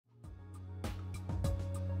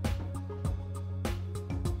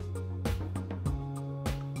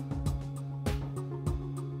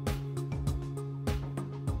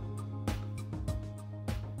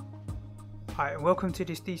Hi and welcome to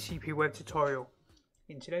this DCP web tutorial.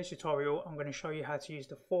 In today's tutorial I'm going to show you how to use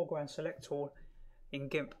the Foreground Select Tool in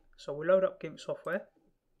GIMP. So we'll load up GIMP software.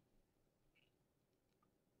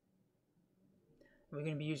 We're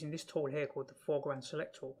going to be using this tool here called the Foreground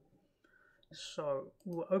Select Tool. So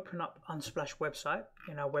we'll open up Unsplash website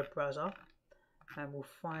in our web browser and we'll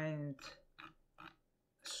find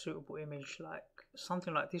a suitable image. Like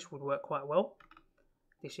something like this would work quite well.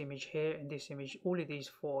 This image here and this image, all of these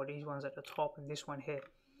four, these ones at the top and this one here.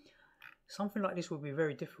 Something like this would be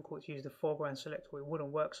very difficult to use the Foreground Select Tool. It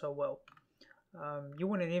wouldn't work so well. You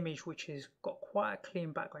want an image which has got quite a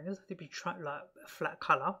clean background. It doesn't have to be like a flat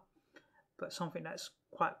color, but something that's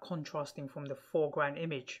quite contrasting from the foreground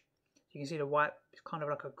image. You can see the white is kind of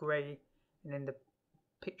like a grey, and then the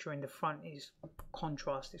picture in the front is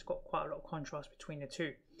contrast. It's got quite a lot of contrast between the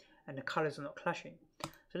two, and the colors are not clashing.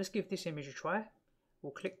 So let's give this image a try.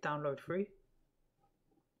 We'll click download free,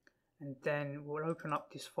 and then we'll open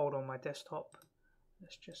up this folder on my desktop.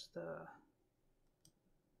 Let's just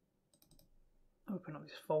open up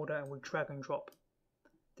this folder and we'll drag and drop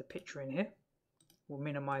the picture in here. We'll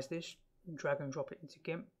minimize this, drag and drop it into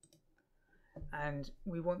GIMP, and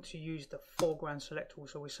we want to use the Foreground Select Tool.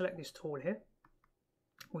 So we select this tool here.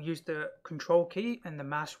 We'll use the control key and the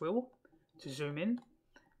mouse wheel to zoom in,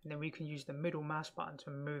 and then we can use the middle mouse button to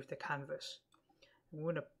move the canvas.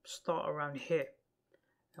 We're going to start around here,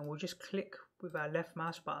 and we'll just click with our left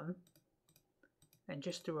mouse button and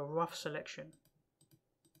just do a rough selection.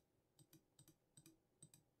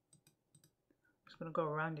 Just going to go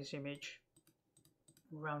around this image,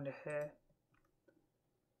 around the hair,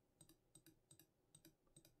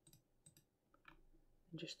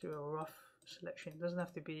 and just do a rough selection. It doesn't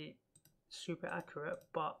have to be super accurate,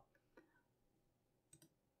 but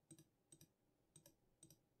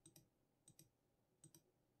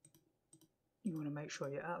you want to make sure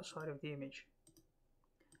you're outside of the image.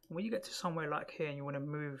 When you get to somewhere like here and you want to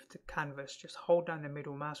move the canvas, just hold down the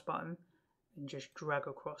middle mouse button and just drag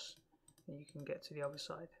across, and you can get to the other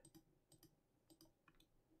side.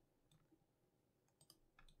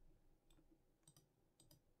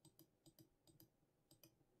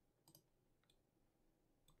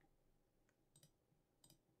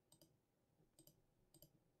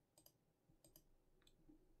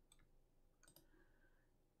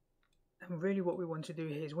 And really what we want to do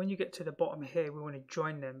here is when you get to the bottom here, we want to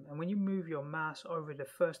join them, and when you move your mouse over the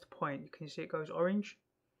first point, you can see it goes orange.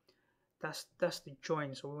 That's the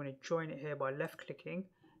join. So we want to join it here by left clicking,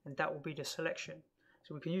 and that will be the selection.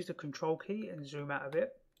 So we can use the control key and zoom out a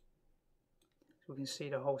bit so we can see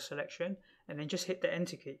the whole selection, and then just hit the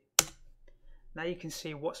enter key. Now you can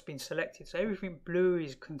see what's been selected. So everything blue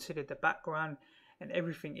is considered the background, and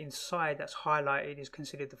everything inside that's highlighted is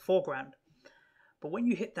considered the foreground. But when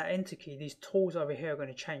you hit that enter key, these tools over here are going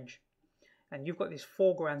to change. And you've got this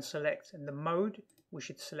foreground select, and the mode, we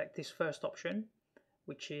should select this first option,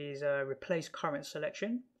 which is replace current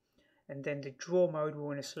selection. And then the draw mode, we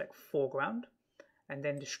want to select foreground. And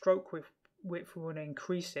then the stroke width, we want to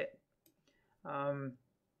increase it.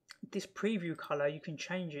 This preview color, you can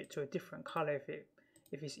change it to a different color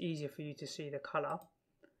if it's easier for you to see the color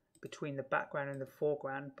between the background and the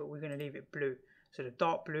foreground, but we're going to leave it blue. So the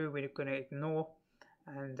dark blue we're going to ignore,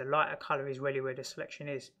 and the lighter color is really where the selection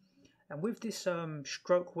is. And with this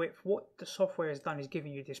stroke width, what the software has done is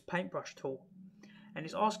giving you this paintbrush tool, and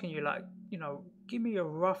it's asking you, like, you know, give me a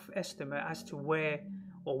rough estimate as to where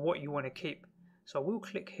or what you want to keep. So we'll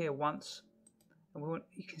click here once, and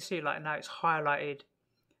you can see, like, now it's highlighted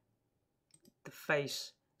the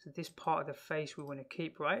face. So this part of the face we want to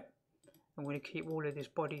keep, right? I'm going to keep all of this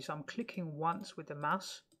body. So I'm clicking once with the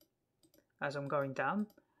mouse as I'm going down,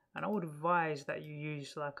 and I would advise that you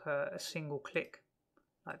use like a single click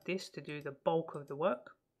like this to do the bulk of the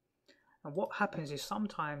work. And what happens is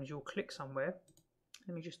sometimes you'll click somewhere.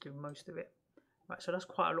 Let me just do most of it. Right, so that's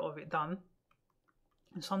quite a lot of it done.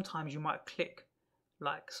 And sometimes you might click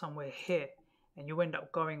like somewhere here, and you end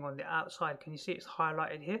up going on the outside. Can you see it's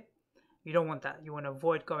highlighted here? You don't want that. You want to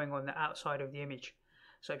avoid going on the outside of the image.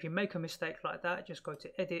 So if you make a mistake like that, just go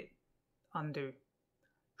to Edit, Undo,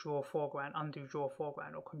 Draw Foreground, Undo Draw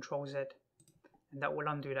Foreground, or Control Z, and that will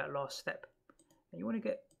undo that last step. And you want to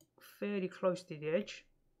get fairly close to the edge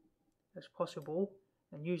as possible,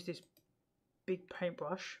 and use this big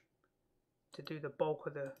paintbrush to do the bulk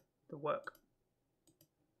of the work.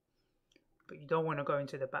 But you don't want to go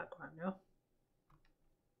into the background, yeah?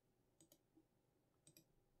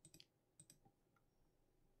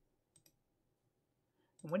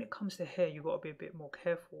 And when it comes to hair, you've got to be a bit more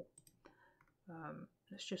careful.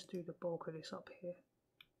 Let's just do the bulk of this up here.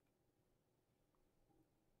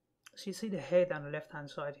 So you see the hair down the left hand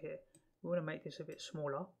side here. We want to make this a bit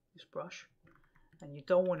smaller, this brush, and you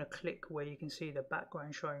don't want to click where you can see the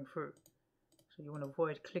background showing through. So you want to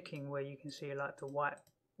avoid clicking where you can see like the white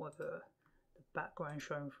or the background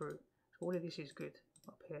showing through. So all of this is good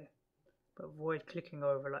up here, but avoid clicking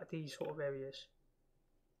over like these sort of areas.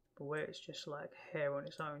 But where it's just like hair on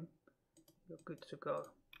its own, you're good to go.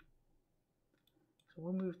 So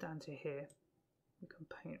we'll move down to here. We can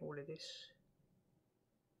paint all of this.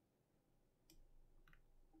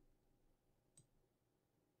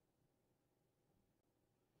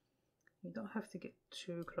 You don't have to get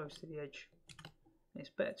too close to the edge.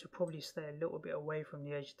 It's better to probably stay a little bit away from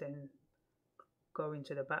the edge than go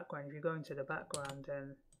into the background. If you go into the background,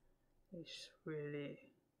 then this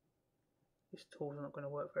tool's not going to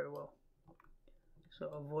work very well. So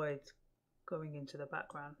avoid going into the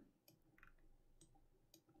background.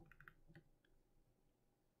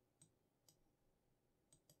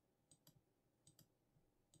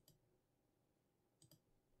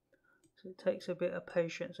 So it takes a bit of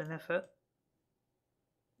patience and effort,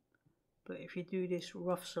 but if you do this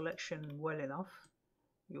rough selection well enough,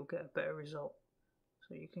 you'll get a better result.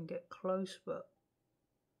 So you can get close, but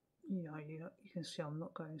you can see I'm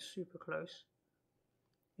not going super close.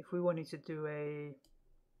 If we wanted to do a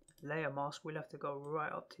layer mask, we'll have to go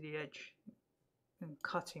right up to the edge and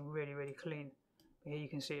cutting really clean. But here you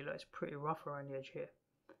can see it's pretty rough around the edge here,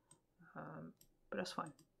 but that's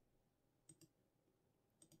fine.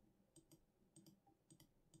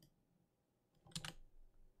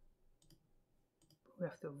 We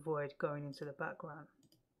have to avoid going into the background.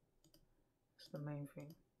 That's the main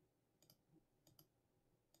thing.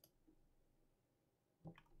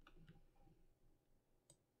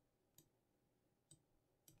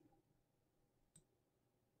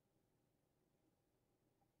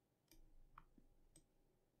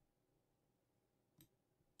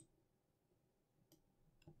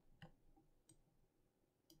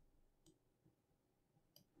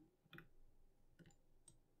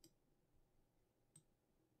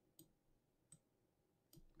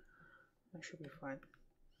 That should be fine.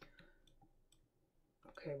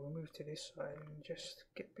 Okay, we'll move to this side and just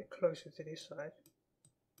get a bit closer to this side.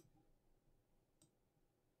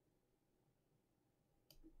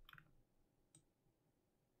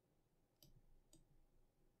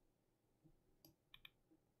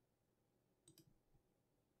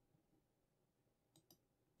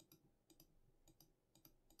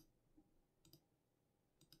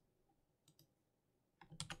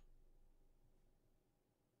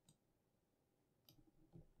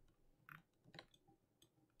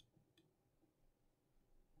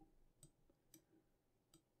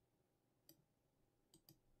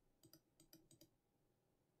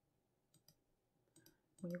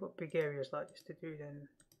 When you've got big areas like this to do, then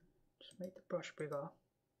just make the brush bigger.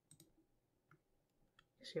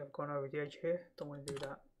 You see I've gone over the edge here, don't want to do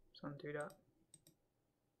that, so undo that.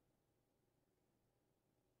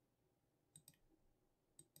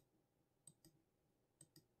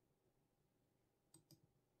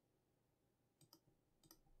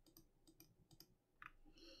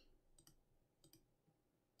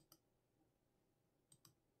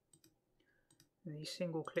 And these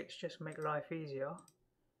single clicks just make life easier.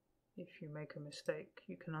 If you make a mistake,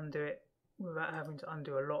 you can undo it without having to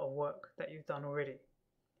undo a lot of work that you've done already.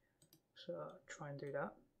 So try and do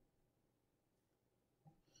that.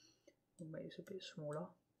 We'll make this a bit smaller.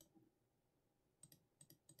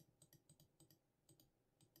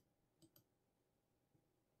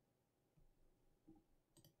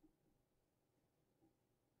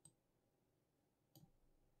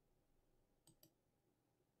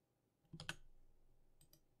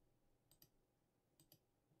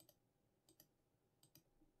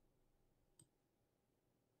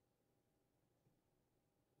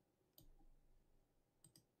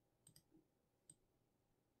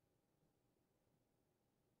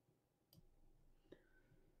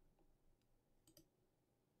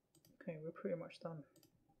 Okay, we're pretty much done.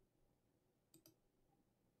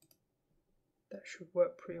 That should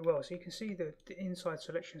work pretty well. So you can see the inside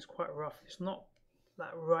selection is quite rough. It's not like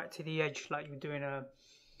right to the edge like you do in a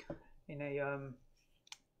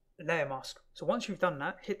layer mask. So once you've done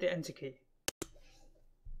that, hit the enter key,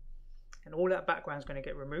 and all that background is going to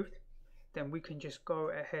get removed. Then we can just go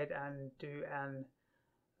ahead and do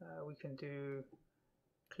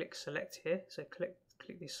click select here. So click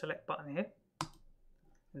this select button here,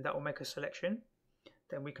 and that will make a selection.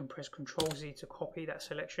 Then we can press Ctrl Z to copy that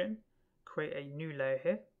selection, create a new layer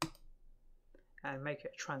here and make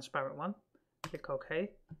it a transparent one. Click OK.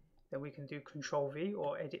 Then we can do Ctrl V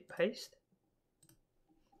or edit paste.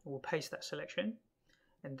 We'll paste that selection,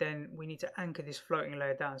 and then we need to anchor this floating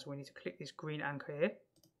layer down, so we need to click this green anchor here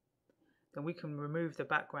then we can remove the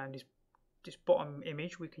background, this bottom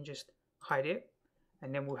image, we can just hide it,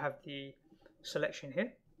 and then we'll have the selection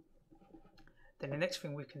here. Then the next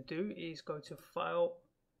thing we can do is go to File,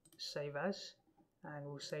 Save As, and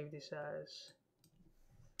we'll save this as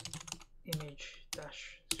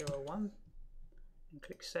image-01 and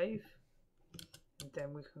click Save. And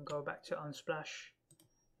then we can go back to Unsplash.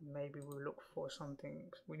 Maybe we'll look for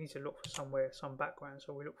something, we need to look for somewhere, some background,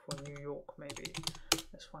 so we look for New York maybe.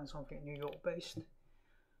 Let's find something New York based.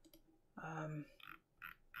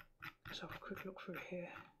 Let's have a quick look through here.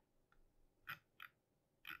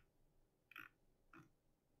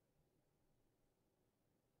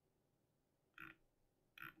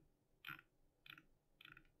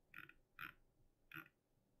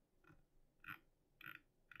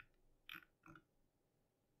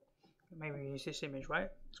 Maybe use this image, right?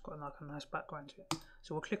 It's got like a nice background to it.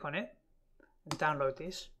 So we'll click on it and download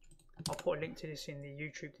this. I'll put a link to this in the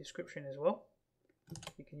YouTube description as well.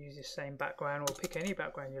 You can use this same background or pick any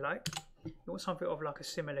background you like. You want something of like a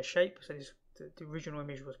similar shape. So this, the original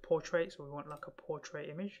image was portrait, so we want like a portrait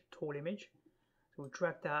image, tall image. So we'll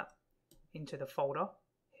drag that into the folder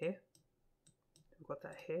here. We've got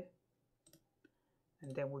that here.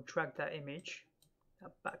 And then we'll drag that image,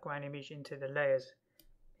 that background image, into the layers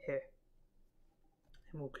here.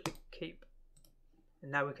 And we'll click keep,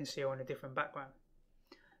 and now we can see it on a different background.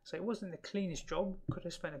 So it wasn't the cleanest job, could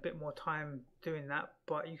have spent a bit more time doing that,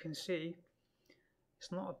 but you can see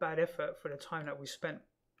it's not a bad effort for the time that we spent.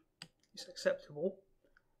 It's acceptable.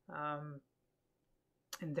 And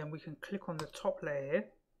then we can click on the top layer here,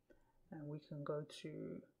 and we can go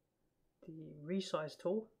to the resize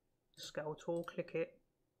tool, scale tool, click it,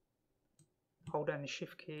 hold down the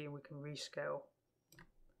shift key, and we can rescale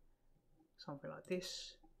something like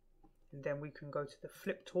this. And then we can go to the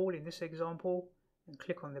flip tool in this example and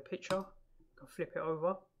click on the picture, we can flip it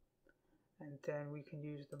over, and then we can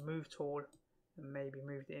use the move tool and maybe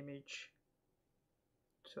move the image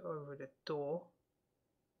to over the door,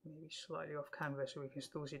 maybe slightly off canvas, so we can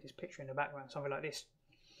still see this picture in the background, something like this.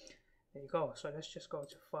 There you go. So let's just go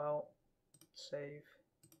to File, Save,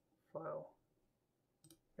 File,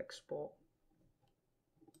 Export.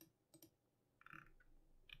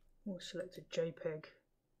 We'll select a JPEG,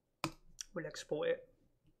 we'll export it,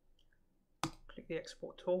 click the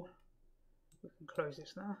export tool, we can close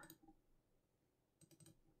this now,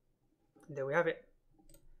 and there we have it.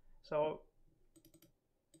 So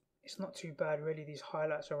it's not too bad really. These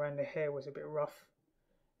highlights around the hair was a bit rough,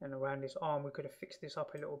 and around this arm we could have fixed this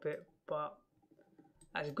up a little bit, but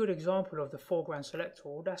as a good example of the foreground select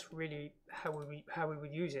tool, that's really how we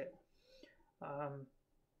would use it.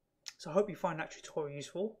 So I hope you find that tutorial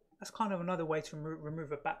useful. That's kind of another way to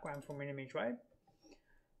remove a background from an image, right?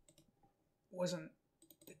 Wasn't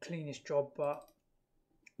the cleanest job, but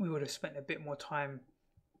we would have spent a bit more time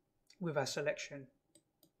with our selection.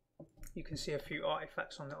 You can see a few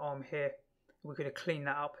artifacts on the arm here. We could have cleaned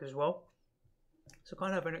that up as well. So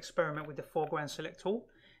kind of an experiment with the foreground select tool.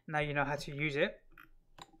 Now you know how to use it,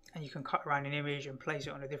 and you can cut around an image and place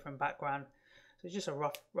it on a different background. So it's just a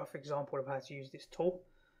rough example of how to use this tool.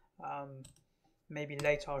 Maybe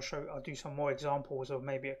later I'll do some more examples of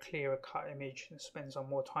maybe a clearer cut image and spend some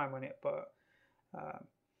more time on it, but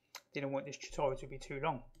didn't want this tutorial to be too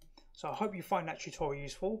long. So I hope you find that tutorial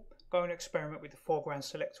useful. Go and experiment with the foreground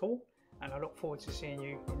select tool, and I look forward to seeing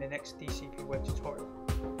you in the next DCP web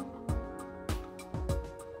tutorial.